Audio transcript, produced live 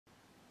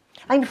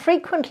I'm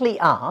frequently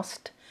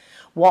asked,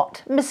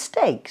 what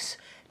mistakes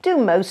do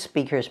most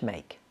speakers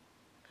make?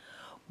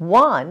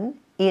 One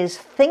is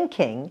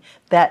thinking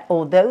that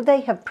although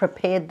they have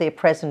prepared their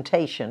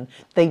presentation,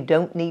 they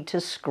don't need to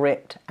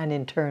script and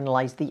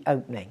internalize the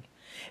opening.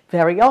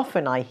 Very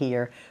often I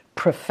hear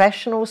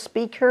professional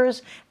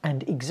speakers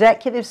and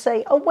executives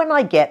say, oh, when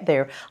I get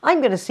there, I'm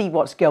going to see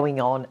what's going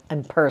on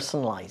and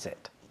personalize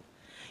it.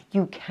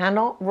 You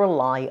cannot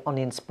rely on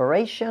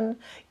inspiration.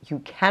 You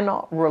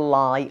cannot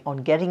rely on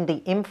getting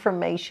the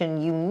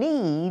information you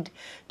need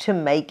to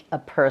make a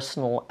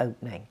personal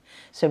opening.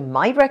 So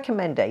my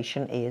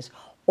recommendation is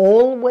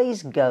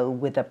always go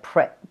with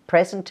a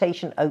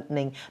presentation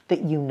opening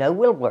that you know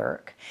will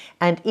work.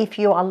 And if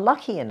you are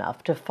lucky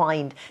enough to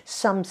find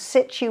some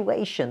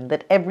situation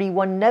that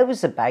everyone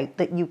knows about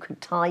that you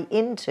could tie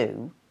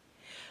into,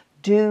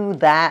 do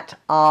that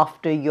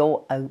after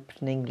your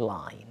opening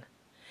line.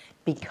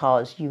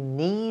 Because you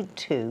need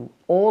to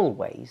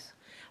always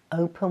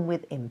open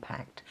with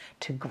impact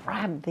to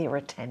grab their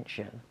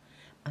attention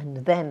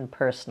and then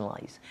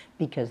personalize,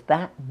 because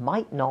that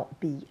might not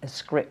be as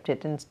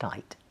scripted and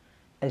tight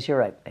as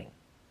your opening.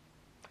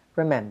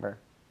 Remember,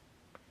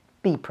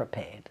 be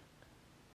prepared.